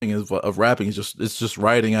of rapping is it's just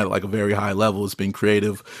writing at like a very high level. It's being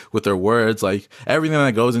creative with their words. Like everything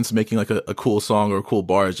that goes into making like a cool song or a cool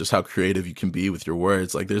bar is just how creative you can be with your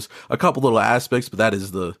words. Like there's a couple little aspects, but that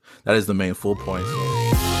is the main full point.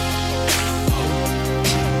 So.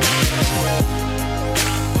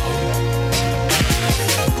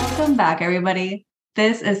 Welcome back, everybody.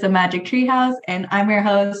 This is the Magic Treehouse, and I'm your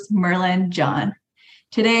host, Merlin John.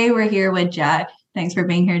 Today, we're here with Jag. Thanks for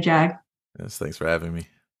being here, Jag. Yes, thanks for having me.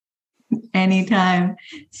 Anytime.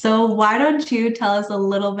 So why don't you tell us a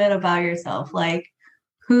little bit about yourself? Like,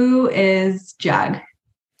 who is Jag?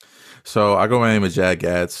 So I go by the name of Jag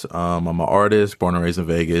Gatz. I'm an artist, born and raised in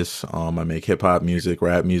Vegas. I make hip hop music,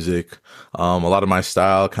 rap music. A lot of my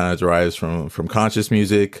style kind of derives from conscious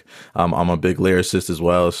music. I'm a big lyricist as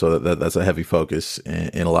well, so that's a heavy focus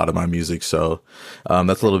in a lot of my music. So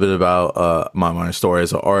that's a little bit about my story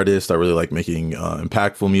as an artist. I really like making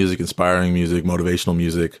impactful music, inspiring music, motivational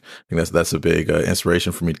music. I think that's a big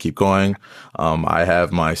inspiration for me to keep going. I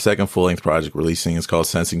have my second full length project releasing. It's called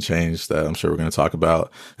Sensing Change, that I'm sure we're going to talk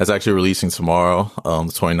about. That's actually releasing tomorrow,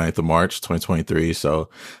 the 29th of March, 2023. So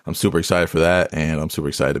I'm super excited for that, and I'm super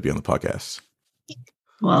excited to be on the podcast.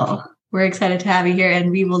 Well, we're excited to have you here,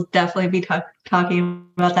 and we will definitely be talking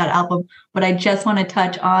about that album. But I just want to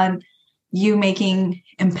touch on you making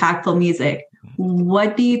impactful music.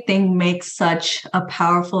 What do you think makes such a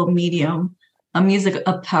powerful medium,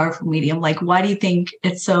 a powerful medium? Like, why do you think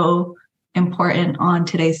it's so important on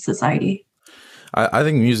today's society? I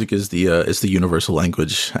think music is it's the universal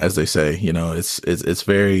language, as they say. You know, it's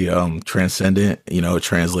very transcendent. You know, it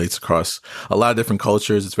translates across a lot of different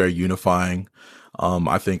cultures. It's very unifying.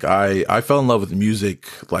 I think I fell in love with music,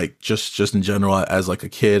 like just in general as like a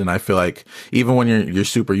kid. And I feel like even when you're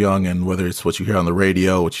super young, and whether it's what you hear on the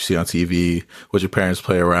radio, what you see on TV, what your parents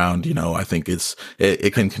play around, you know, I think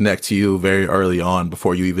it can connect to you very early on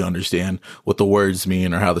before you even understand what the words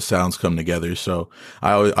mean or how the sounds come together. So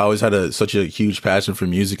I always had such a huge passion for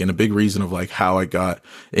music, and a big reason of like how I got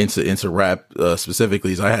into rap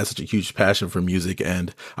specifically is I had such a huge passion for music,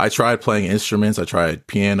 and I tried playing instruments. I tried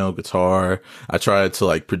piano, guitar. I tried to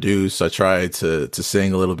like produce. I tried to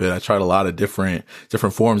sing a little bit. I tried a lot of different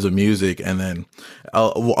forms of music, and then a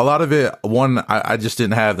lot of it, I just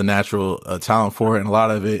didn't have the natural talent for it, and a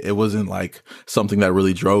lot of it wasn't like something that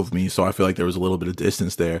really drove me. So I feel like there was a little bit of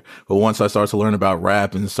distance there. But once I started to learn about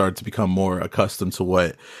rap and started to become more accustomed to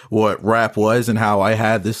what rap was, and how I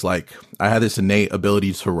had this innate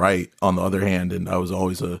ability to write on the other hand, and I was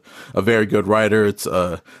always a very good writer. It's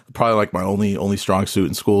probably like my only strong suit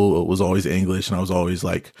in school was always English, and I was always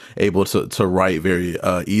like able to write very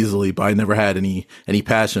easily, but I never had any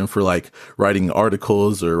passion for like writing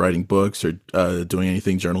articles or writing books or doing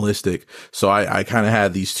anything journalistic. So I kind of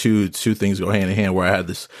had these two things go hand in hand, where I had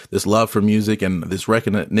this love for music and this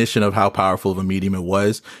recognition of how powerful of a medium it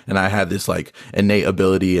was, and I had this like innate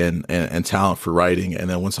ability and talent for writing. And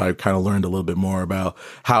then once I kind of learned a little bit more about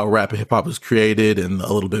how rap and hip hop was created, and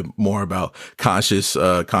a little bit more about conscious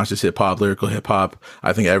hip hop, lyrical hip hop,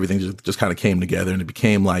 I think everything just kind of came together, and it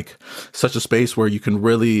became like such a space where you can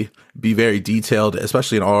really be very detailed,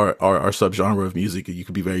 especially in our subgenre of music. You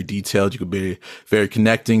could be very detailed. You could be very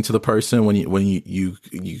connecting to the person when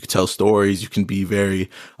you tell stories. You can be very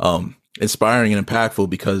inspiring and impactful,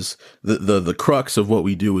 because the crux of what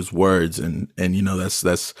we do is words, and you know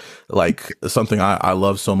that's like something I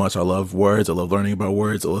love so much. I love words. I love learning about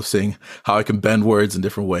words. I love seeing how I can bend words in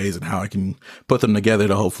different ways and how I can put them together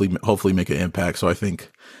to hopefully make an impact. So I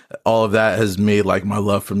think all of that has made like my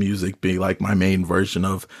love for music be like my main version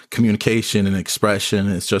of communication and expression.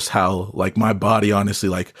 It's just how like my body honestly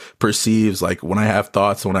like perceives, like when I have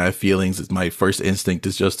thoughts, when I have feelings, it's my first instinct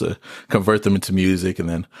is just to convert them into music. And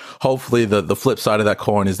then hopefully the flip side of that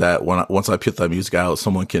coin is that once I put that music out,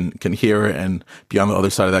 someone can hear it and be on the other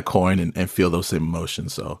side of that coin and feel those same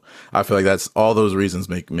emotions. So I feel like that's all those reasons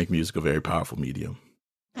make music a very powerful medium.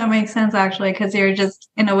 That makes sense, actually, because you're just,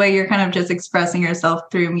 in a way, you're kind of just expressing yourself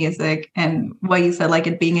through music, and what you said, like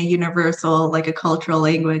it being a universal, like a cultural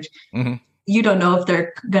language. Mm-hmm. You don't know if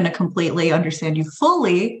they're going to completely understand you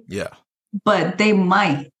fully. Yeah. But they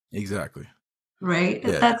might. Exactly. Right?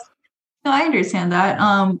 Yeah. No, I understand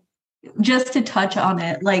that. Just to touch on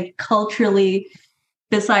it, like culturally,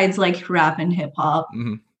 besides like rap and hip hop,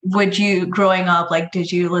 mm-hmm. Would you, growing up, like, did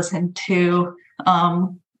you listen to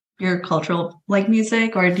your cultural like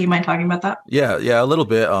music, or do you mind talking about that? Yeah, a little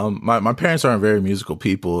bit. My parents aren't very musical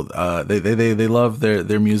people. They love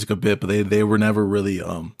their music a bit, but they were never really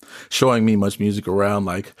showing me much music around.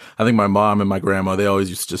 Like I think my mom and my grandma, they always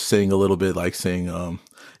used to just sing a little bit, like sing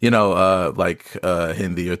like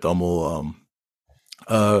Hindi or Tamil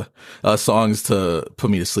songs to put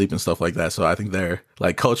me to sleep and stuff like that. So I think they're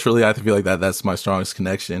like culturally, I feel like that's my strongest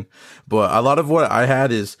connection. But a lot of what I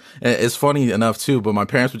had is, and it's funny enough too, but my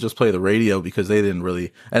parents would just play the radio because they didn't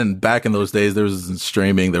really, and back in those days, there wasn't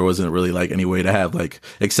streaming. There wasn't really like any way to have like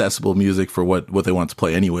accessible music for what they want to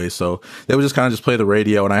play anyway. So they would just kind of just play the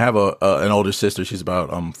radio. And I have an older sister. She's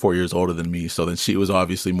about 4 years older than me. So then she was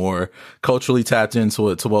obviously more culturally tapped into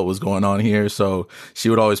what was going on here. So she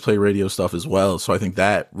would always play radio stuff as well. So I think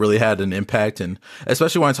that really had an impact. And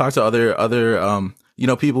especially when I talk to other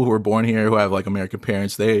people who were born here who have like American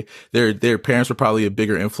parents, their parents were probably a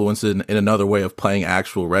bigger influence in another way of playing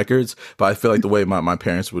actual records. But I feel like the way my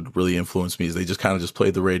parents would really influence me is they just kind of just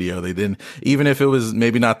played the radio. They didn't, even if it was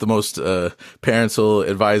maybe not the most parental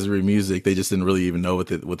advisory music, they just didn't really even know what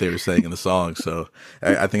they were saying in the song. So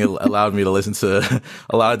I think it allowed me to listen to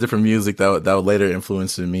a lot of different music that would later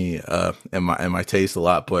influence in me and my taste a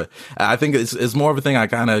lot. But I think it's more of a thing I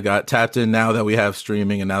kind of got tapped in now that we have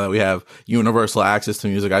streaming and now that we have universal access to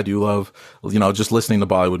music. I do love, just listening to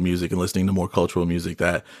Bollywood music and listening to more cultural music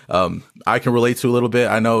that I can relate to a little bit.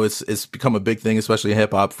 I know it's become a big thing, especially in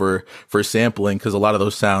hip hop for sampling, because a lot of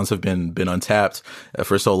those sounds have been untapped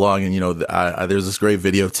for so long. And there's this great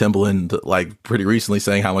video of Timbaland like pretty recently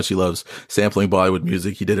saying how much he loves sampling Bollywood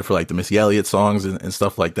music. He did it for like the Missy Elliott songs and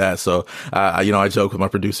stuff like that. So I joke with my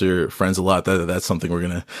producer friends a lot that that's something we're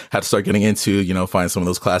gonna have to start getting into. Find some of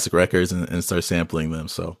those classic records and start sampling them.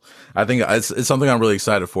 So I think it's something I'm really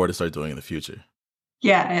excited for to start doing in the future.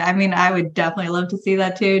 Yeah, I mean, I would definitely love to see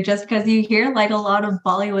that too, just because you hear like a lot of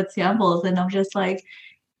Bollywood samples and I'm just like,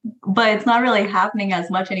 but it's not really happening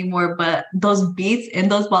as much anymore. But those beats in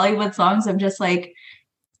those Bollywood songs, I'm just like,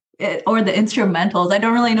 or the instrumentals, I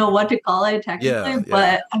don't really know what to call it technically,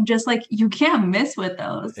 but I'm just like, you can't miss with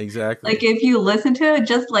those. Exactly. Like if you listen to it,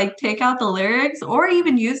 just like take out the lyrics or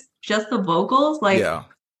even use just the vocals, like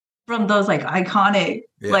from those like iconic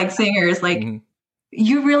like singers, like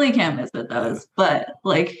you really can't miss with those. But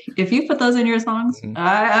like if you put those in your songs,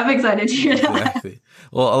 I'm excited to hear that. Exactly.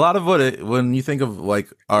 Well, a lot of when you think of like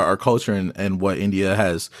our culture and what India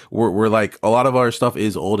has, we're like, a lot of our stuff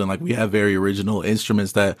is old and like we have very original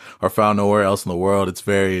instruments that are found nowhere else in the world. It's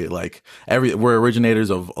very like we're originators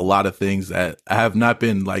of a lot of things that have not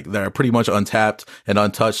been like, that are pretty much untapped and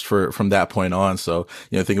untouched from that point on. So,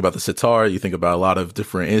 think about the sitar, you think about a lot of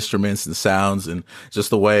different instruments and sounds and just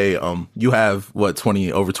the way, you have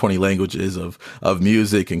over 20 languages of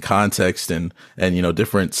music and context and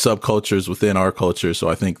different subcultures within our culture. So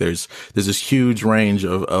I think there's this huge range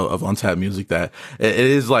of untapped music that it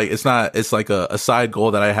is like, it's like a side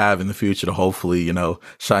goal that I have in the future to hopefully,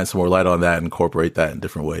 shine some more light on that and incorporate that in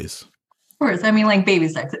different ways. Of course. I mean, like baby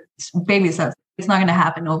steps. It's not going to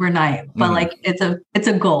happen overnight, but like it's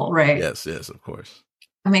a goal, right? Yes, of course.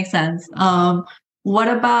 That makes sense. What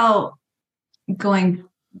about going,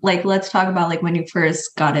 like, let's talk about like when you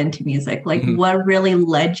first got into music, like what really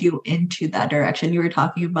led you into that direction? You were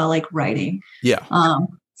talking about like writing. Yeah.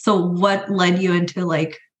 So what led you into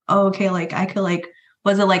like, oh, okay, like I could like,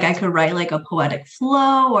 was it like I could write like a poetic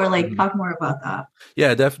flow or like talk more about that?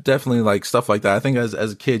 Yeah, definitely like stuff like that. I think as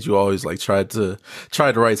a kid, you always like tried to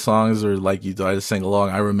write songs or like you tried to sing along.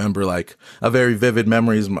 I remember like a very vivid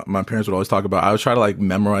memories my parents would always talk about. I would try to like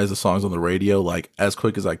memorize the songs on the radio like as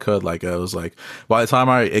quick as I could. Like I was like, by the time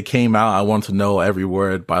it came out, I wanted to know every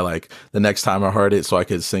word by like the next time I heard it so I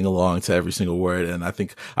could sing along to every single word. And I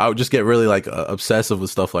think I would just get really like obsessive with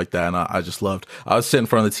stuff like that. And I just loved, I would sit in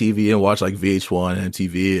front of the TV and watch like VH1 and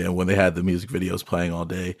MTV and when they had the music videos playing all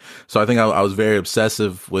day. So I think I was very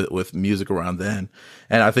obsessive with music around then.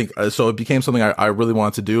 And I think, so it became something I really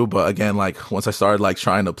wanted to do. But again, like once I started like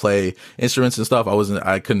trying to play instruments and stuff,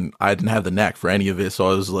 I didn't have the knack for any of it.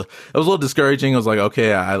 So it was a little discouraging. I was like,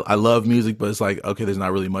 okay, I love music, but it's like, okay, there's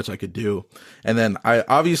not really much I could do. And then I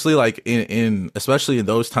obviously like especially in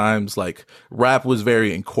those times, like rap was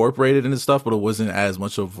very incorporated into stuff, but it wasn't as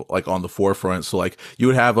much of like on the forefront. So like you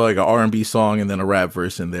would have like an R&B song and then a rap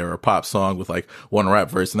verse in there, or a pop song with like one rap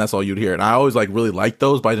verse, and that's all you'd hear. And I always like really liked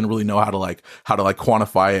those, but I didn't really know how to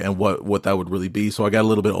quantify it and what that would really be. So I got a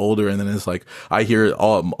little bit older, and then it's like I hear it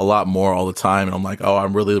a lot more all the time, and I'm like, oh,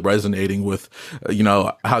 I'm really resonating with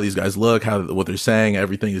how these guys look, what they're saying.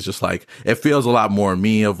 Everything is just like, it feels a lot more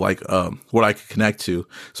me of like what I could connect to.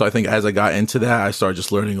 So I think as I got into that, I started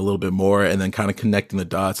just learning a little bit more, and then kind of connecting the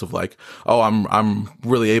dots of like, oh, I'm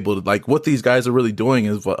really able to like, what these guys are really doing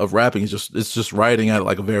of rapping is just writing at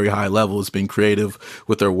like a very high level. It's being creative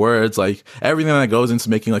with their words. Like everything that goes into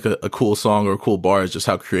making like a cool song or a cool bar is just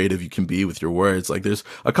how creative you can be with your words. Like there's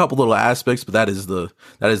a couple little aspects, but that is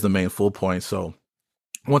the main full point. So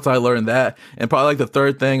once I learned that, and probably like the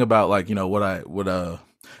third thing about like, what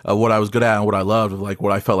I was good at and what I loved, like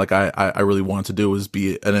what I felt like I really wanted to do was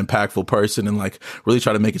be an impactful person and like really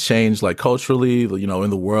try to make a change, like culturally, in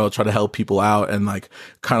the world, try to help people out, and like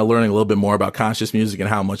kind of learning a little bit more about conscious music and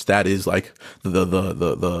how much that is like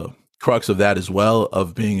the crux of that as well,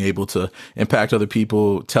 of being able to impact other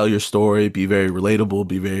people, tell your story, be very relatable,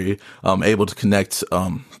 be very able to connect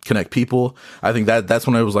people. I think that's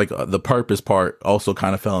when it was like the purpose part also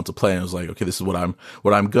kind of fell into play, and it was like, okay, this is what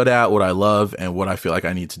I'm good at, what I love, and what I feel like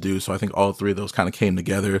I need to do. So I think all three of those kind of came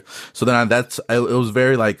together. So then it was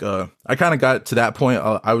very like I kind of got to that point.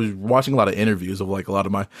 I was watching a lot of interviews of like a lot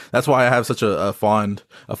of that's why I have such a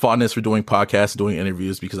fondness for doing podcasts, doing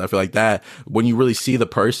interviews, because I feel like that when you really see the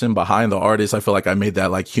person behind the artist, I feel like I made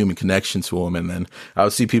that like human connection to him. And then I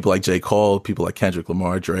would see people like J. Cole, people like Kendrick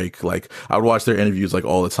Lamar, Drake, like I would watch their interviews like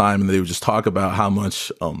all the time, and they would just talk about how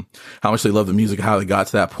much they love the music, how they got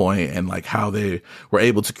to that point, and like how they were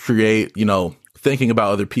able to create, thinking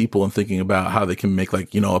about other people and thinking about how they can make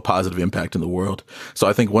like, a positive impact in the world. So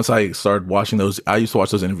I think once I started watching those, I used to watch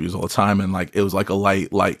those interviews all the time, and like, it was like a light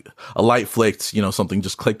flicked, something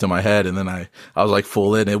just clicked in my head. And then I was like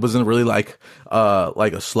full in. It wasn't really like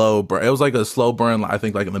a slow burn. It was like a slow burn, I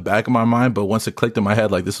think, like in the back of my mind. But once it clicked in my head,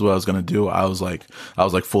 like this is what I was going to do, I was like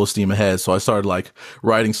full steam ahead. So I started like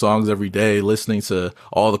writing songs every day, listening to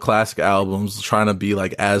all the classic albums, trying to be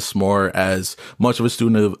like as much of a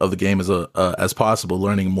student of the game as possible,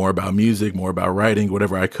 learning more about music, more about writing,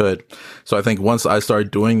 whatever I could. So I think once I started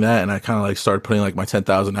doing that, and I kind of like started putting like my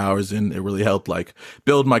 10,000 hours in, it really helped like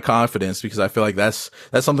build my confidence, because I feel like that's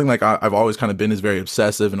something like I've always kind of been, is very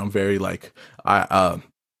obsessive, and I'm very like,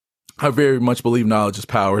 I very much believe knowledge is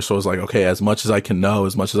power. So it's like, okay, as much as I can know,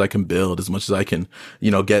 as much as I can build, as much as I can,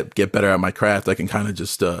 get better at my craft, I can kind of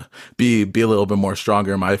just be a little bit more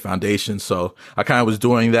stronger in my foundation. So I kind of was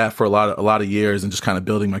doing that for a lot of years, and just kind of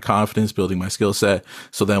building my confidence, building my skill set.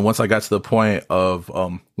 So then once I got to the point of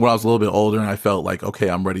when I was a little bit older, and I felt like, okay,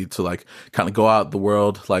 I'm ready to like kind of go out the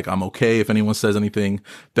world. Like I'm okay if anyone says anything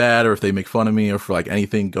bad, or if they make fun of me, or if like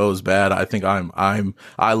anything goes bad. I think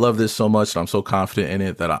I love this so much, and I'm so confident in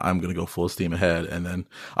it that I'm going to go full steam ahead. And then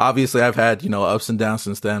obviously I've had, ups and downs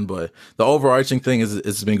since then, but the overarching thing is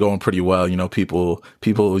it's been going pretty well. People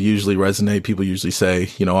usually resonate. People usually say,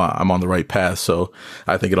 I'm on the right path. So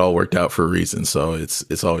I think it all worked out for a reason. So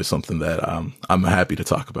it's always something that I'm happy to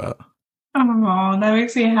talk about. Oh, that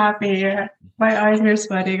makes me happy. My eyes are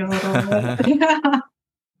sweating a little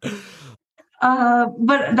bit.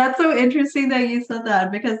 But that's so interesting that you said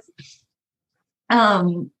that, because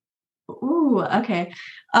ooh, okay.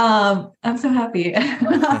 I'm so happy.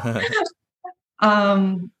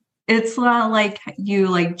 It's not like you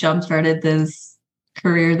like jump started this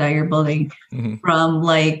career that you're building from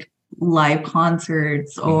like live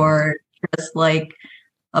concerts or just like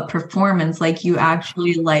a performance. Like you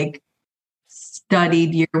actually like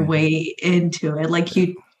studied your way into it. Like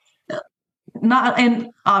you not, and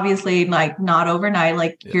obviously like not overnight,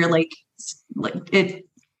 like you're like it,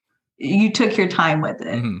 you took your time with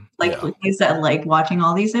it. Like you said, like watching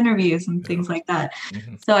all these interviews and things like that.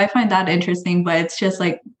 So I find that interesting, but it's just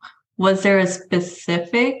like, was there a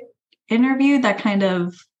specific interview that kind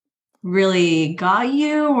of really got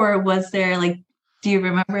you, or was there like, do you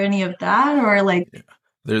remember any of that, or like?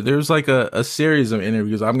 There's like a series of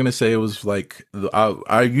interviews. I'm going to say it was like,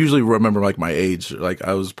 I usually remember like my age. Like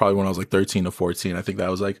I was probably when I was like 13 to 14. I think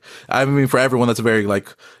that was like, I mean, for everyone, that's a very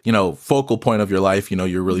like, focal point of your life.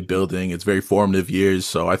 You're really building. It's very formative years.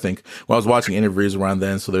 So I think when I was watching interviews around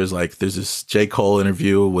then, so there's this J. Cole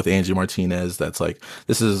interview with Angie Martinez. That's like,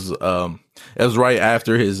 this is, it was right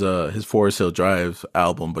after his Forest Hill Drive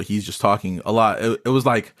album, but he's just talking a lot. It was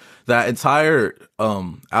like that entire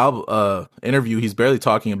album interview. He's barely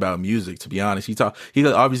talking about music, to be honest. He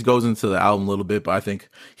obviously goes into the album a little bit, but I think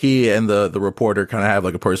he and the reporter kind of have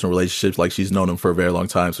like a personal relationship. Like she's known him for a very long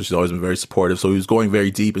time, so she's always been very supportive. So he was going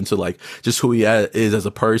very deep into like just who he is as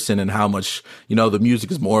a person, and how much the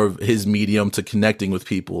music is more of his medium to connecting with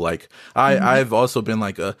people. Like I've also been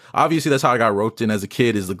like obviously that's how I got roped in as a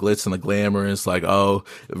kid, is the glitz and the glam. It's like, oh,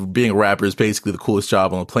 being a rapper is basically the coolest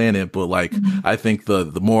job on the planet. But like, I think the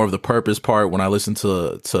more of the purpose part, when I listened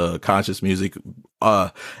to conscious music,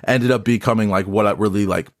 ended up becoming like what really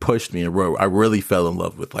like pushed me, and I really fell in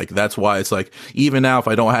love with. Like that's why it's like, even now if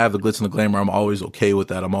I don't have the glitz and the glamour, I'm always okay with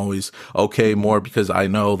that. I'm always okay more because I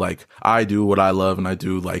know like I do what I love, and I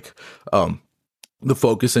do like the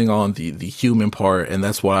focusing on the human part, and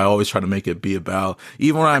that's what I always try to make it be about.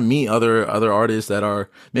 Even when I meet other artists that are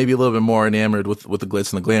maybe a little bit more enamored with the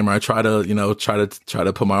glitz and the glamour, I try to, try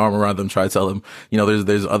to put my arm around them, try to tell them,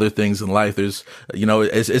 there's other things in life. There's,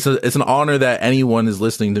 it's an honor that anyone is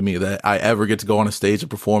listening to me, that I ever get to go on a stage and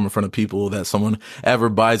perform in front of people, that someone ever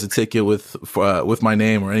buys a ticket with my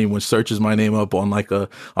name, or anyone searches my name up on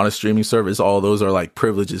on a streaming service. All those are like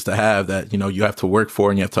privileges to have, that, you have to work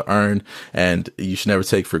for and you have to earn, and you should never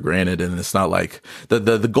take for granted. And it's not like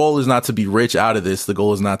the goal is not to be rich out of this. The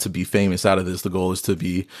goal is not to be famous out of this. The goal is to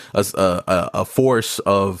be a force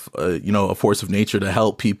of, a force of nature to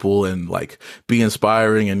help people and like be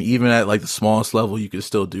inspiring. And even at like the smallest level, you can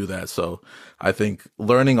still do that. So I think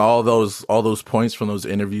learning all those points from those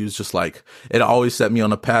interviews, just like, it always set me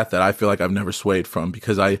on a path that I feel like I've never swayed from,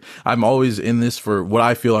 because I'm always in this for what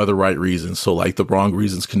I feel are the right reasons. So like the wrong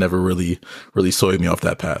reasons can never really sway me off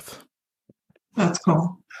that path. That's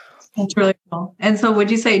cool. That's really cool. And so would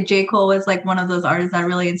you say J. Cole was like one of those artists that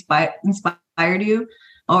really inspired you?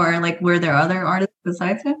 Or like, were there other artists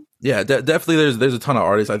besides him? Yeah, definitely. There's a ton of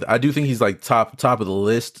artists. I do think he's like top of the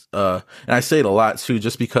list. And I say it a lot too,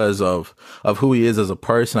 just because of who he is as a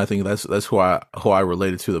person. I think that's who I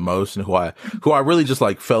related to the most, and who I really just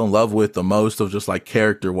like fell in love with the most, of just like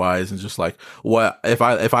character wise, and just like, what if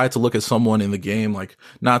I had to look at someone in the game, like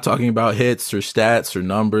not talking about hits or stats or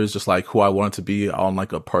numbers, just like who I wanted to be on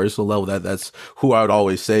like a personal level. That's who I would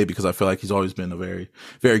always say, because I feel like he's always been a very,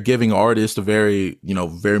 very giving artist, a very,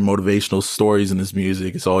 very motivational stories in his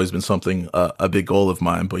music. It's always been something, a big goal of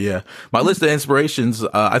mine. But yeah, my list of inspirations,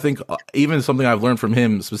 I think even something I've learned from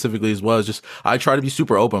him specifically as well, is just, I try to be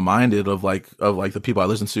super open-minded of the people I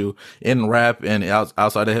listen to in rap and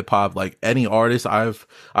outside of hip hop. Like any artist, I've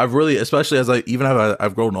really, especially as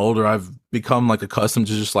I've grown older, I've become like accustomed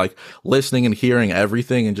to just like listening and hearing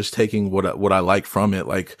everything, and just taking what I like from it.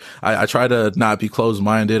 Like I try to not be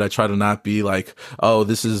closed-minded. I try to not be like, oh,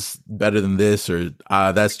 this is better than this, or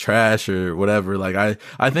that's trash, or whatever. Like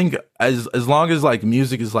I think as long as like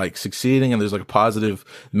music is like succeeding and there's like a positive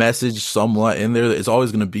message somewhat in there, it's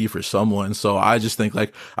always going to be for someone. So I just think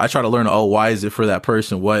like, I try to learn, oh, why is it for that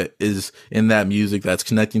person? What is in that music that's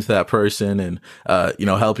connecting to that person, and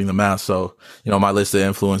helping them out. So my list of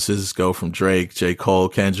influences go from Drake, J. Cole,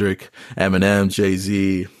 Kendrick, Eminem,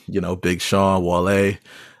 Jay-Z, Big Sean, Wale.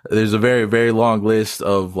 There's a very, very long list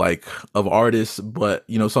of artists, but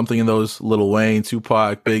something in those, Lil Wayne,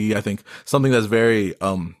 Tupac, Biggie, I think something that's very,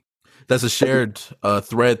 that's a shared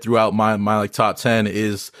thread throughout my like top 10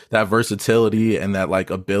 is that versatility and that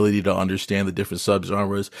like ability to understand the different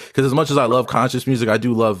subgenres. Because as much as I love conscious music, I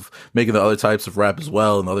do love making the other types of rap as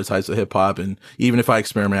well, and other types of hip hop. And even if I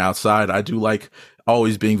experiment outside, I do like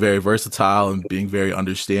always being very versatile and being very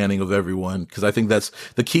understanding of everyone. Because I think that's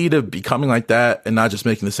the key to becoming like that, and not just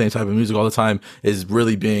making the same type of music all the time, is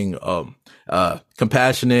really being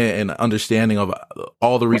compassionate and understanding of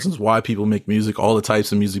all the reasons why people make music, all the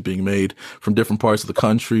types of music being made from different parts of the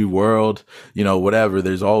country, world, whatever.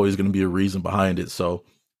 There's always going to be a reason behind it. So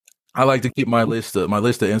I like to keep my list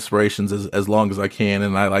of inspirations as long as I can,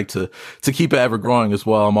 and I like to keep it ever growing as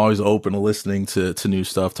well. I'm always open to listening to new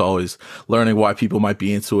stuff, to always learning why people might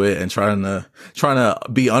be into it, and trying to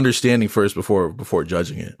be understanding first before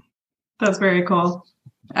judging it. That's very cool.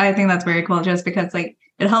 I think that's very cool, just because like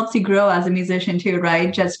it helps you grow as a musician too,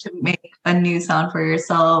 right? Just to make a new sound for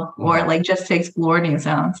yourself, or like just to explore new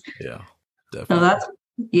sounds. Yeah, definitely.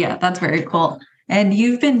 So that's very cool. And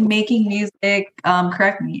you've been making music,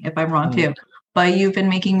 correct me if I'm wrong too, but you've been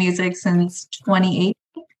making music since 2018?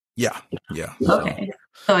 Yeah. Okay.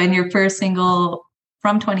 So and your first single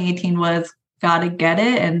from 2018 was Gotta Get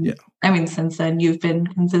It. And yeah. I mean, since then you've been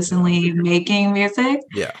consistently making music.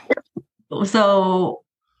 Yeah. So,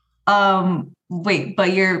 wait,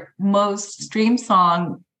 but your most streamed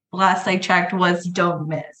song, last I checked, was Don't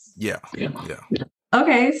Miss. Yeah.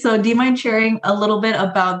 Okay, so do you mind sharing a little bit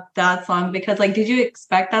about that song? Because did you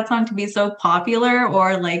expect that song to be so popular,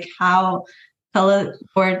 or maybe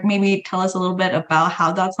tell us a little bit about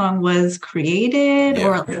how that song was created,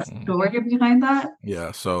 or the story behind that?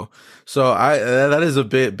 Yeah, so that is a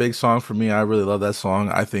big song for me. I really love that song.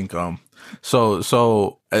 I think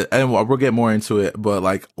and we'll get more into it, but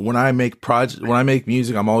like when I make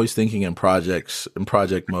music, I'm always thinking in project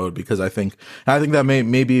mode, because I think that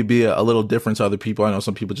maybe be a little different to other people. I know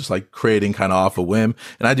some people just like creating kind of off a whim,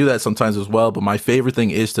 and I do that sometimes as well. But my favorite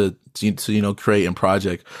thing is to create in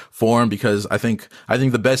project form, because I think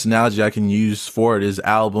the best analogy I can use for it is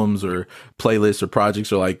albums or playlists or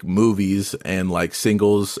projects, or like movies and like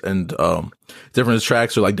singles and different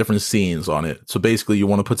tracks, or like different scenes on it. So basically, you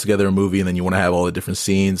want to put together a movie, and then you want to have all the different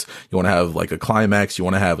scenes scenes. You want to have like a climax. You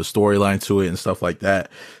want to have a storyline to it and stuff like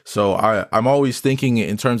that. So I'm always thinking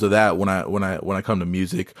in terms of that when I come to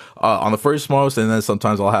music, on the first most, and then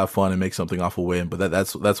sometimes I'll have fun and make something off a whim. But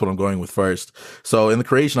that's what I'm going with first. So in the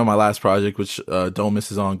creation of my last project, which Don't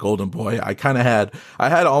Miss is on, Golden Boy, I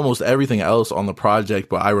had almost everything else on the project,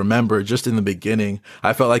 but I remember just in the beginning,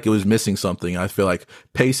 I felt like it was missing something. I feel like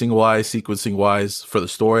pacing wise, sequencing wise, for the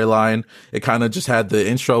storyline, it kind of just had the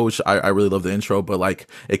intro, which I really love the intro, but like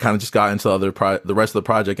it kind of just got into the rest of the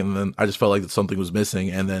project, and then I just felt like something was missing.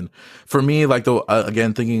 And then for me, like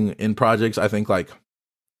again, thinking in projects, I think like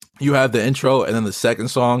you have the intro, and then the second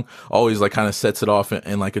song always like kind of sets it off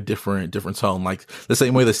in like a different tone. Like the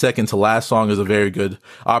same way the second to last song is a very good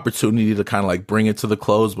opportunity to kind of like bring it to the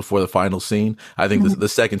close before the final scene. I think the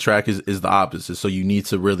second track is the opposite. So you need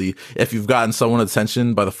to really, if you've gotten someone's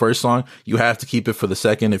attention by the first song, you have to keep it for the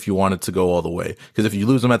second if you want it to go all the way. Because if you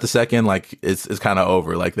lose them at the second, like it's kind of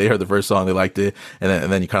over. Like they heard the first song, they liked it,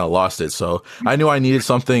 and then you kind of lost it. So I knew I needed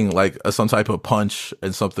something like some type of punch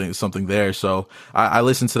and something there. So I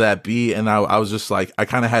listened to that beat, and I was just like, I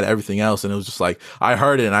kind of had everything else, and it was just like I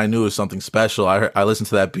heard it and I knew it was something special. I listened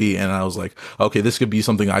to that beat and I was like, okay, this could be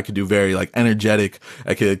something I could do very like energetic.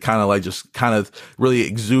 I could kind of like just kind of really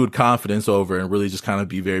exude confidence over and really just kind of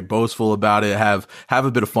be very boastful about it, have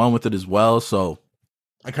a bit of fun with it as well. So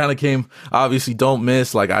I kind of came, obviously, don't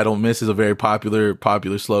miss. Like, I don't miss is a very popular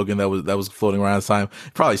slogan that was floating around at the time.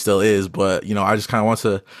 It probably still is, but you know, I just kind of want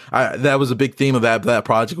to, that was a big theme of that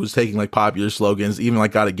project, was taking like popular slogans, even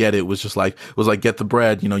like Gotta Get It was like get the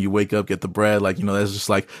bread, you know, you wake up, get the bread. Like, you know, that's just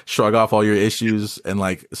like shrug off all your issues. And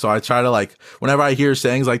like, so I try to like, whenever I hear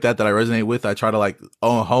sayings like that I resonate with, I try to like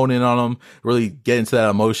hone in on them, really get into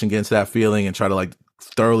that emotion, get into that feeling, and try to like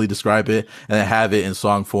thoroughly describe it and then have it in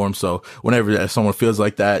song form. So whenever someone feels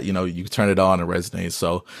like that, you know, you turn it on and resonate.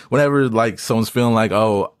 So whenever like someone's feeling like,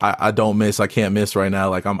 oh, I don't miss, I can't miss right now,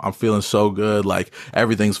 like I'm feeling so good, like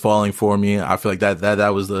everything's falling for me, I feel like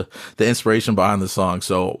that was the inspiration behind the song.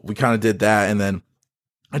 So we kind of did that, and then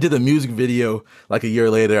I did the music video like a year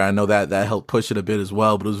later. I know that helped push it a bit as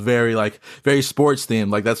well, but it was very sports themed.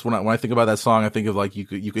 Like that's when I think about that song, I think of like you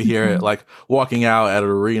could hear it like walking out at an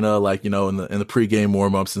arena, like, you know, in the pregame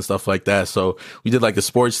warm ups and stuff like that. So we did like a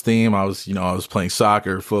sports theme. I was playing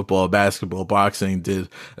soccer, football, basketball, boxing, did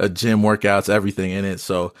gym workouts, everything in it.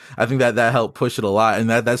 So I think that helped push it a lot. And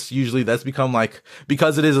that's become like,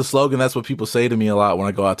 because it is a slogan, that's what people say to me a lot when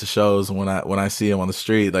I go out to shows and when I see them on the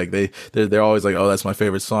street. Like they're always like, oh, that's my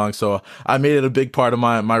favorite song. So I made it a big part of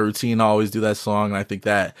my routine. I always do that song, and I think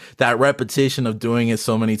that repetition of doing it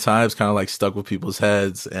so many times kind of like stuck with people's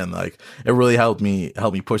heads, and like it really helped me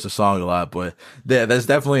push the song a lot. But that's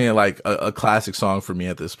definitely like a classic song for me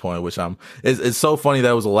at this point, which it's so funny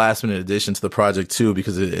that it was a last minute addition to the project too,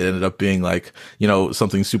 because it ended up being like, you know,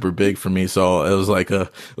 something super big for me. So it was like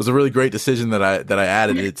it was a really great decision that I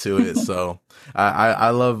added it to it. So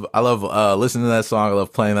I love listening to that song. I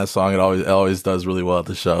love playing that song. It always does really well at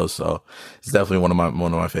the show. So it's definitely one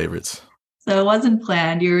of my favorites. So it wasn't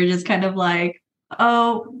planned. You were just kind of like,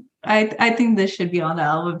 oh, I think this should be on the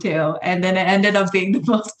album too. And then it ended up being the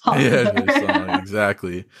most popular. Yeah, song,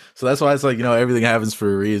 exactly. So that's why it's like, you know, everything happens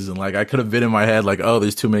for a reason. Like I could have been in my head like, oh,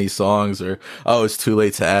 there's too many songs, or oh, it's too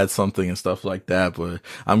late to add something and stuff like that. But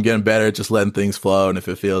I'm getting better at just letting things flow, and if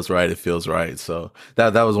it feels right, it feels right. So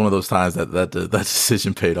that was one of those times that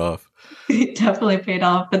decision paid off. It definitely paid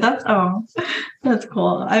off. But that's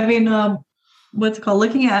cool. I mean, what's it called? I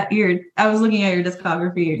was looking at your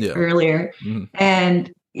discography earlier,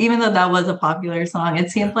 and even though that was a popular song, it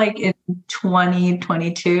seemed like in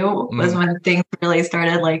 2022 was when things really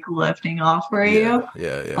started like lifting off for you.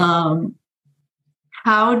 Yeah.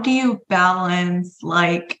 How do you balance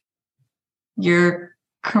like your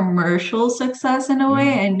commercial success in a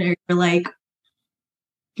way and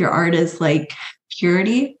your artist like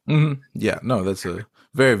purity? Yeah, no, that's a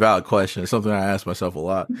very valid question. It's something I ask myself a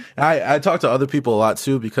lot. I talk to other people a lot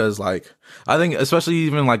too, because like I think especially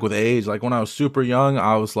even like with age, like when I was super young,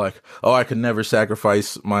 I was like, oh, I could never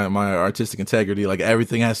sacrifice my artistic integrity. Like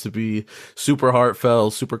everything has to be super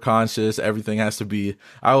heartfelt, super conscious. Everything has to be,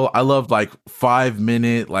 I love like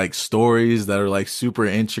 5-minute like stories that are like super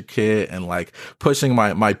intricate, and like pushing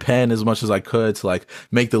my pen as much as I could to like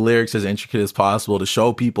make the lyrics as intricate as possible to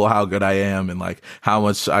show people how good I am, and like how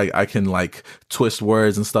much I can like twist words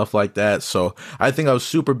and stuff like that. So I think I was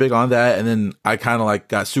super big on that. And then I kind of like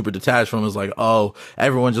got super detached from spectrum is like, oh,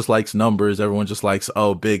 everyone just likes numbers. Everyone just likes,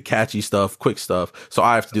 oh, big, catchy stuff, quick stuff. So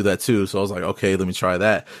I have to do that too. So I was like, okay, let me try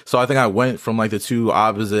that. So I think I went from like the two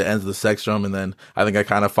opposite ends of the spectrum. And then I think I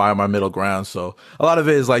kind of find my middle ground. So a lot of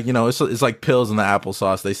it is like, it's like pills in the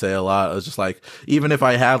applesauce. They say a lot. It's just like, even if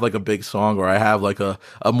I have like a big song or I have like a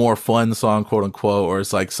more fun song, quote unquote, or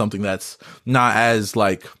it's like something that's not as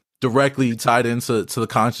like directly tied into the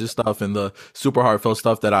conscious stuff and the super heartfelt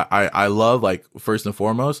stuff that I love, like first and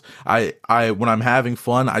foremost, I when I'm having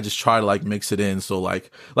fun, I just try to like mix it in. So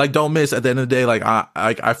like Don't Miss, at the end of the day, like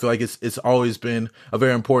I feel like it's always been a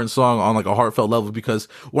very important song on like a heartfelt level, because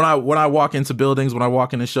when I walk into buildings, when I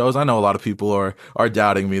walk into shows, I know a lot of people are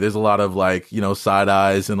doubting me. There's a lot of like, side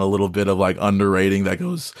eyes and a little bit of like underrating that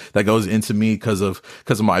goes into me because of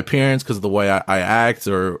my appearance, because of the way I act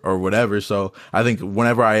or whatever. So I think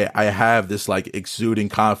whenever I have this like exuding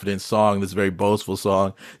confidence song, this very boastful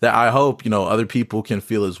song that I hope, other people can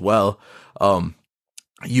feel as well.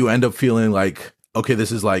 You end up feeling like, okay,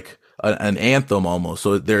 this is like an anthem almost.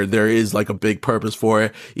 So there is like a big purpose for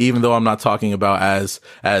it, even though I'm not talking about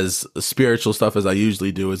as spiritual stuff as I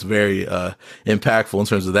usually do. It's very impactful in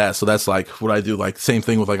terms of that. So that's like what I do. Like same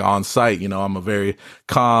thing with like On Site. I'm a very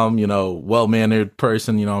calm, well-mannered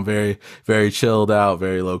person. I'm very, very chilled out,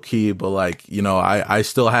 very low key, but like, I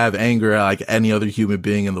still have anger like any other human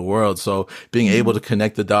being in the world. So being able to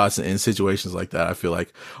connect the dots in situations like that, I feel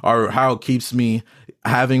like are how it keeps me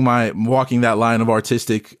walking that line of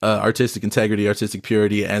artistic integrity, artistic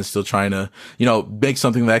purity, and still trying to, make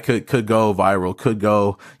something that could go viral, could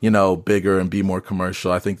go, bigger and be more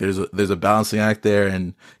commercial. I think there's a balancing act there.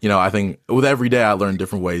 And, I think with every day I learn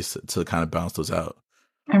different ways to kind of balance those out.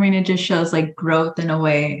 I mean, it just shows like growth in a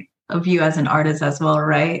way of you as an artist as well,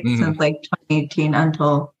 right? Mm-hmm. Since like 2018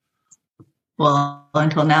 until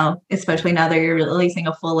now, especially now that you're releasing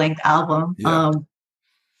a full length album. Yeah.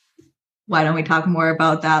 Why don't we talk more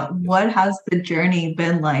about that? What has the journey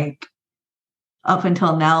been like up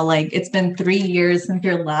until now? Like, it's been 3 years since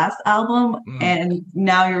your last album, and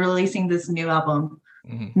now you're releasing this new album.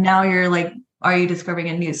 Now you're like, are you discovering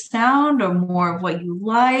a new sound or more of what you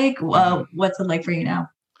like? What's it like for you now?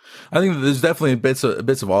 I think there's definitely bits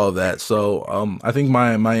of all of that. So, I think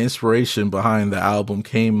my inspiration behind the album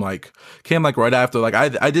came like right after, like,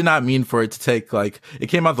 I did not mean for it to take, like, it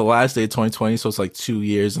came out the last day of 2020. So it's like 2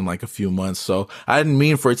 years and like a few months. So I didn't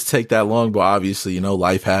mean for it to take that long, but obviously,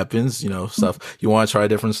 life happens, stuff, you want to try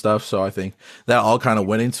different stuff. So I think that all kind of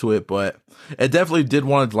went into it, but it definitely did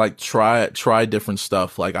want to like try different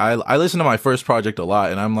stuff. Like I listened to my first project a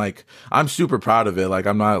lot, and I'm super proud of it. Like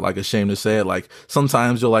I'm not like ashamed to say it. Like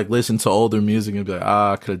sometimes you'll like listen to older music and be like,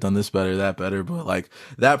 I could have done this better, that better. But like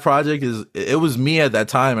that project it was me at that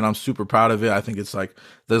time, and I'm super proud of it. I think it's like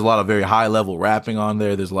there's a lot of very high level rapping on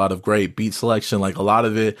there. There's a lot of great beat selection. Like a lot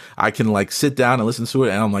of it, I can like sit down and listen to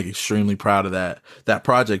it, and I'm like extremely proud of that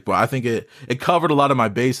project. But I think it covered a lot of my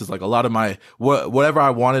bases. Like a lot of my whatever I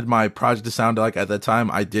wanted my project to sound like at that time,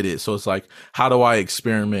 I did it. So it's like, how do I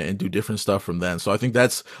experiment and do different stuff from then? So I think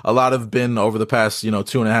that's a lot of been over the past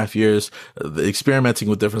 2.5 years, experimenting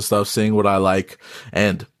with different stuff, seeing what I like.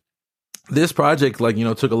 And this project, like,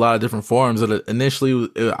 took a lot of different forms. And initially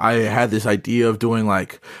I had this idea of doing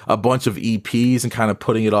like a bunch of EPs and kind of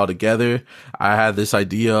putting it all together. I had this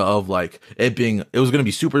idea of like it was going to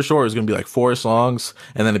be super short. It was going to be like 4 songs,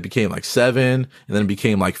 and then it became like 7, and then it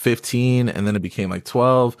became like 15, and then it became like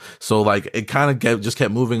 12. So like it kind of just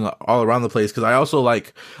kept moving all around the place. Cause I also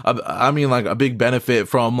like, like a big benefit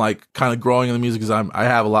from like kind of growing in the music is I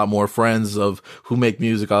have a lot more friends who make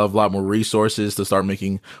music. I have a lot more resources to start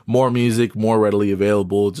making more music more readily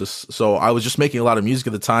available. Just so I was just making a lot of music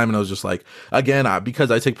at the time, and I was just like, again,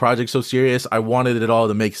 because I take projects so serious, I wanted it all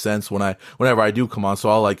to make sense whenever I do come on. So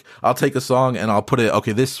I'll take a song and I'll put it,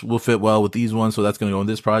 okay, this will fit well with these ones, so that's gonna go in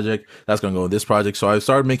this project, that's gonna go in this project. So I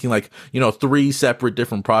started making like 3 separate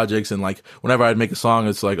different projects, and like whenever I'd make a song,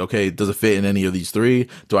 it's like, okay, does it fit in any of these 3?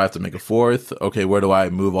 Do I have to make a 4th? Okay, where do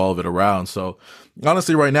I move all of it around? So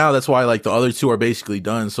honestly, right now, that's why like the other 2 are basically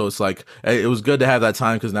done. So it's like it was good to have that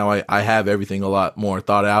time, because now I have everything a lot more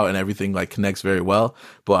thought out, and everything like connects very well.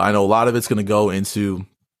 But I know a lot of it's going to go into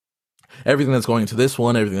everything that's going into this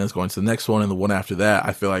one, everything that's going to the next one, and the one after that.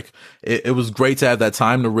 I feel like it was great to have that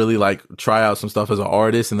time to really like try out some stuff as an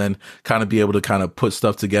artist, and then kind of be able to kind of put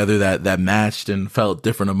stuff together that matched and felt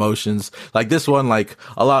different emotions. Like this one, like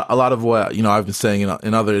a lot of what I've been saying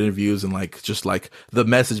in other interviews, and like just like the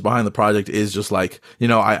message behind the project is just like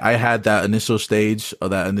I had that initial stage, or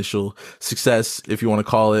that initial success, if you want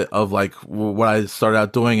to call it, of like what I started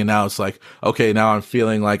out doing, and now it's like, okay, now I'm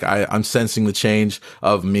feeling like I'm sensing the change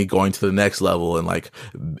of me going to to the next level and like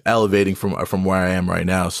elevating from where I am right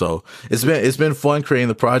now. So it's been fun creating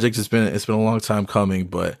the project. It's been a long time coming,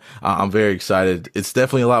 but I'm very excited. It's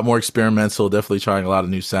definitely a lot more experimental, definitely trying a lot of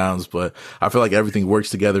new sounds, but I feel like everything works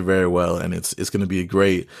together very well, and it's going to be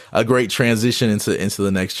a great transition into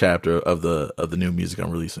the next chapter of the new music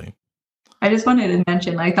I'm releasing. I just wanted to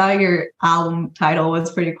mention, I thought your album title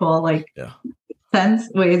was pretty cool. Like, Yeah. sense,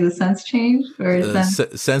 wait, is it sense change or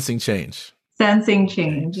is Sensing change? Sensing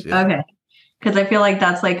change. Yeah. Okay. Because I feel like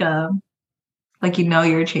that's like like,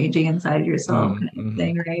 you're changing inside yourself kind of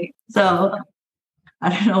thing, right? So I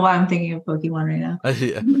don't know why I'm thinking of Pokemon right now.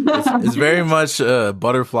 Yeah. It's very much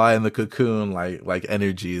butterfly in the cocoon, like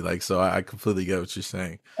energy. Like, so I completely get what you're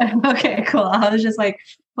saying. Okay, cool. I was just like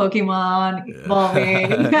Pokemon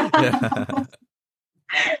evolving. Yeah.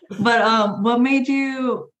 But what made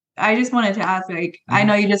you, I just wanted to ask, like, I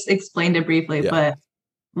know you just explained it briefly, Yeah. but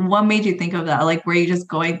what made you think of that? Like, were you just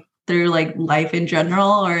going through like life in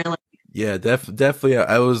general, or like? Yeah, definitely.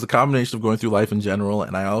 I was the combination of going through life in general,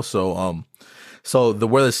 and I also so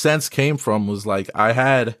where the sense came from was like I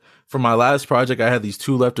had for my last project I had these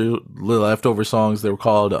two leftover songs. They were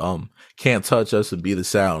called Can't Touch Us and Be the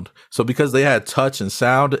Sound. So because they had touch and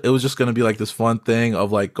sound, it was just going to be like this fun thing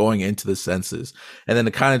of like going into the senses. And then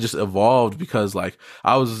it kind of just evolved because like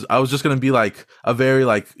I was just going to be like a very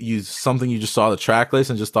like something you just saw the track list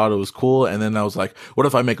and just thought it was cool. And then I was like, what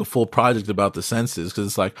if I make a full project about the senses? Cause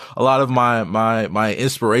it's like a lot of my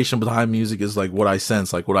inspiration behind music is like what I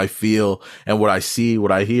sense, like what I feel and what I see,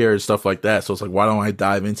 what I hear and stuff like that. So it's like, why don't I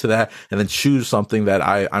dive into that and then choose something that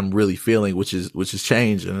I'm really feeling, which is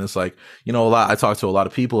change. And it's like, I talk to a lot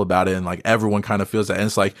of people about it and like everyone kind of feels that. And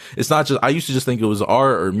it's like, it's not just, I used to just think it was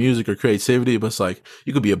art or music or creativity, but it's like,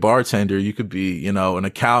 you could be a bartender, you could be, an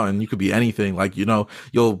accountant, you could be anything. Like,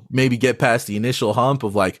 you'll maybe get past the initial hump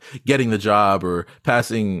of like getting the job or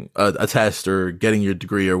passing a test or getting your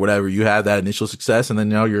degree or whatever. You have that initial success and then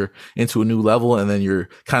now you're into a new level and then you're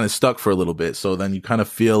kind of stuck for a little bit. So then you kind of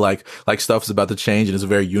feel like stuff's about to change and it's a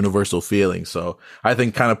very universal feeling. So I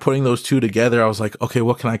think kind of putting those two together, I was like, okay,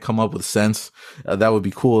 what can I come up with sense? That would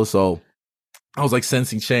be cool. So I was like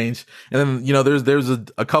sensing change. And then, there's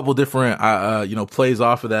a couple different, plays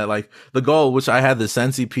off of that. Like the goal, which I had the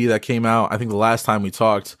Sense EP that came out, I think the last time we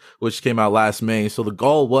talked, which came out last May. So the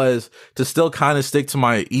goal was to still kind of stick to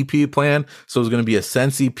my EP plan. So it was going to be a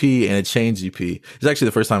Sense EP and a Change EP. It's actually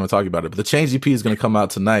the first time I'm talking about it, but the Change EP is going to come out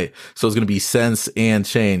tonight. So it's going to be Sense and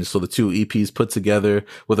Change. So the two EPs put together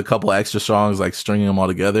with a couple extra songs, like stringing them all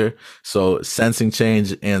together. So Sensing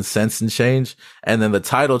Change and Sense and Change. And then the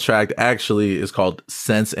title track actually is called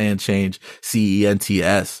Sense and Change,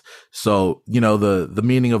 CENTS. So, the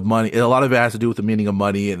meaning of money, a lot of it has to do with the meaning of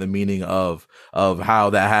money and the meaning of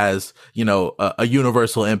how that has, a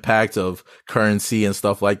universal impact of currency and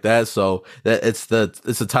stuff like that. So that it's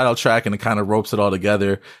the title track and it kind of ropes it all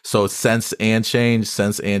together. So it's Sense and Change,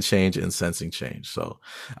 and Sensing Change. So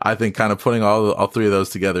I think kind of putting all three of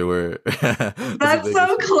those together were That's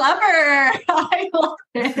so clever. I love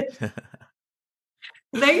it.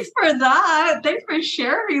 Thanks for that. Thanks for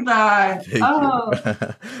sharing that. Thank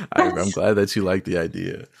you. I'm glad that you like the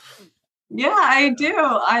idea. Yeah, I do.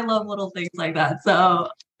 I love little things like that. So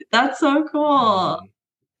that's so cool.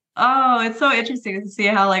 Oh, it's so interesting to see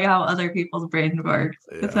how other people's brain works.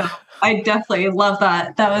 Yeah. So I definitely love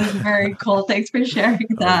that. That was very cool. Thanks for sharing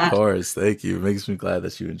that. Of course. Thank you. It makes me glad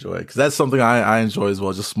that you enjoy it. Because that's something I enjoy as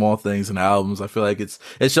well. Just small things in albums. I feel like it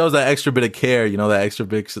shows that extra bit of care, that extra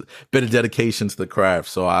bit of dedication to the craft.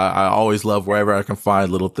 So I always love wherever I can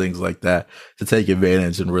find little things like that to take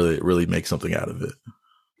advantage and really, really make something out of it.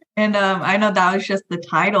 And I know that was just the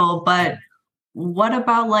title, but what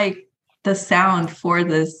about the sound for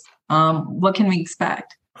this? What can we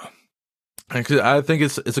expect? I think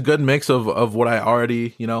it's a good mix of what I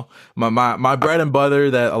already, my bread and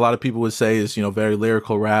butter that a lot of people would say is, very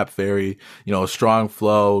lyrical rap, very, strong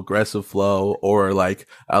flow, aggressive flow, or like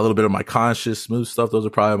a little bit of my conscious smooth stuff. Those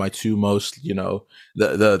are probably my two most,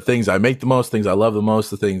 the things I make the most, things I love the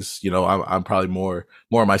most, the things, I'm probably more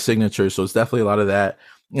of my signature. So it's definitely a lot of that.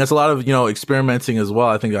 It's a lot of, experimenting as well.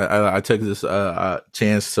 I think I took this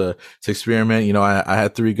chance to experiment. I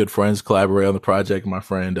had three good friends collaborate on the project. My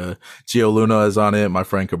friend Gio Luna is on it, my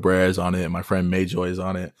friend Cabrera is on it, and my friend Mayjoy is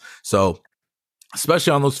on it. So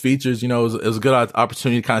especially on those features, it was a good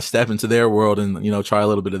opportunity to kind of step into their world and, try a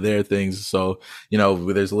little bit of their things. So,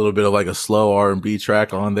 there's a little bit of like a slow R&B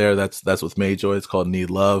track on there. That's with Mayjoy. It's called Need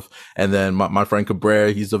Love. And then my friend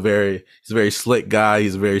Cabrera, he's a very slick guy.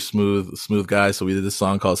 He's a very smooth guy. So we did this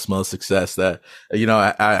song called Smell Success that,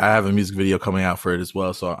 I have a music video coming out for it as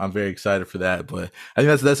well. So I'm very excited for that. But I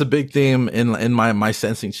think that's a big theme in my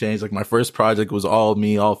sensing change. Like my first project was all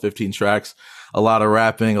me, all 15 tracks, a lot of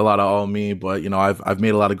rapping, a lot of all me, but I've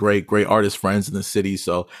made a lot of great artist friends in the city.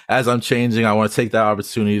 So as I'm changing, I want to take that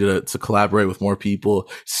opportunity to collaborate with more people,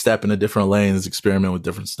 step into different lanes, experiment with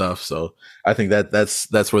different stuff. So I think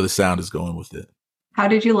that's where the sound is going with it. How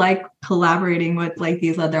did you like collaborating with like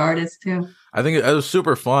these other artists too? I think it was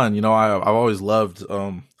super fun. I've always loved,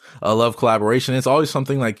 I love collaboration. It's always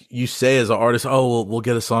something like you say as an artist, oh, we'll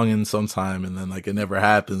get a song in sometime. And then like it never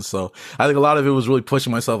happens. So I think a lot of it was really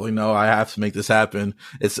pushing myself. Like, no, I have to make this happen.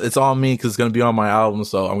 It's on me because it's going to be on my album.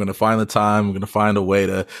 So I'm going to find the time. I'm going to find a way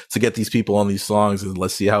to get these people on these songs and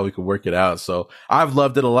let's see how we can work it out. So I've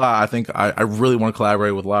loved it a lot. I think I really want to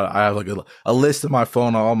collaborate with I have like a list in my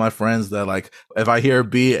phone of all my friends that like, if I hear a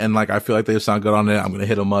beat and like, I feel like they sound good on it, I'm going to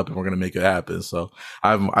hit them up and we're going to make it happen. So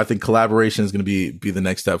I think collaboration is going to be the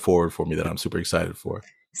next step forward for me that I'm super excited for.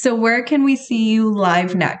 So where can we see you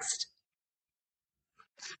live next?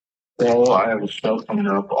 So I have a show coming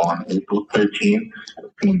up on April 13th.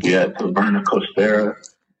 It's going to be at the Verna Costera.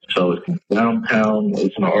 So it's in downtown.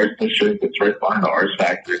 It's in the Arts District. It's right behind the Arts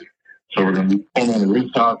Factory. So we're going to be playing on the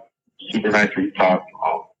rooftop, super nice rooftop.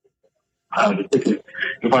 The tickets, you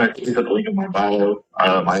can find the tickets at the link in my bio.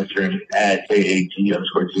 My Instagram is at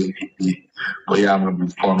JAG_GATT. But yeah, I'm going to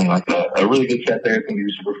be performing like a really good set there. It's going to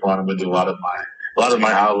be super fun. I'm going to do a lot of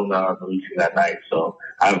my album that I'm releasing that night. So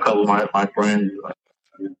I have a couple of my friends.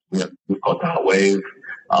 We have a group called Wave,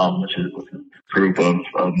 which is a group of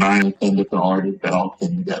 9 or 10 different artists that all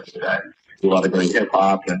came together that do a lot of great hip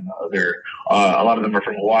hop, and a lot of them are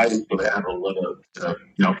from Hawaii, so they have a lot of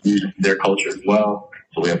fusion in their culture as well.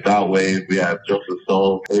 So we have Wave, we have Joseph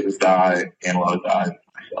Soul, David Dye, and a lot of guys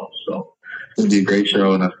myself. So it's going to be a great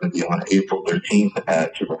show, and that's going to be on April 13th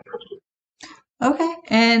at Trevor. Okay.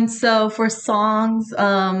 And so for songs,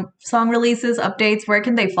 song releases, updates, where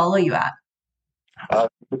can they follow you at? You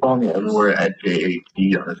can follow me everywhere at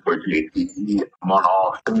JAG_GATT. I'm on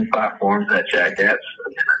all streaming platforms at Jag Gatz.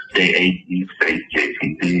 JAG space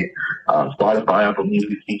JTT. Spotify, Apple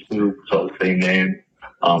Music, YouTube, so the same name.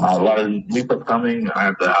 I have a lot of new stuff coming. I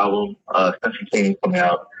have the album Century King coming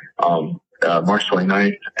out March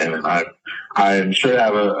 29th, and then I'm sure to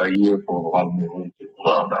have a year for a lot of new releases as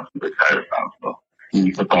well that I'm super excited about. So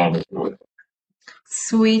you can follow me with it.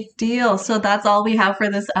 Sweet deal. So that's all we have for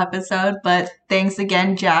this episode. But thanks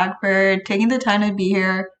again, Jag, for taking the time to be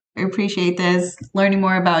here. I appreciate this, learning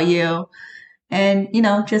more about you, and,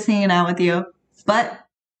 just hanging out with you. But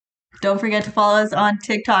don't forget to follow us on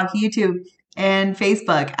TikTok, YouTube, and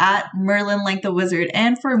Facebook at Merlin Like the Wizard.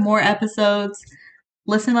 And for more episodes,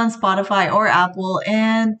 listen on Spotify or Apple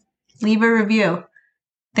and leave a review.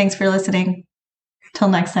 Thanks for listening. Till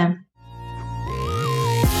next time.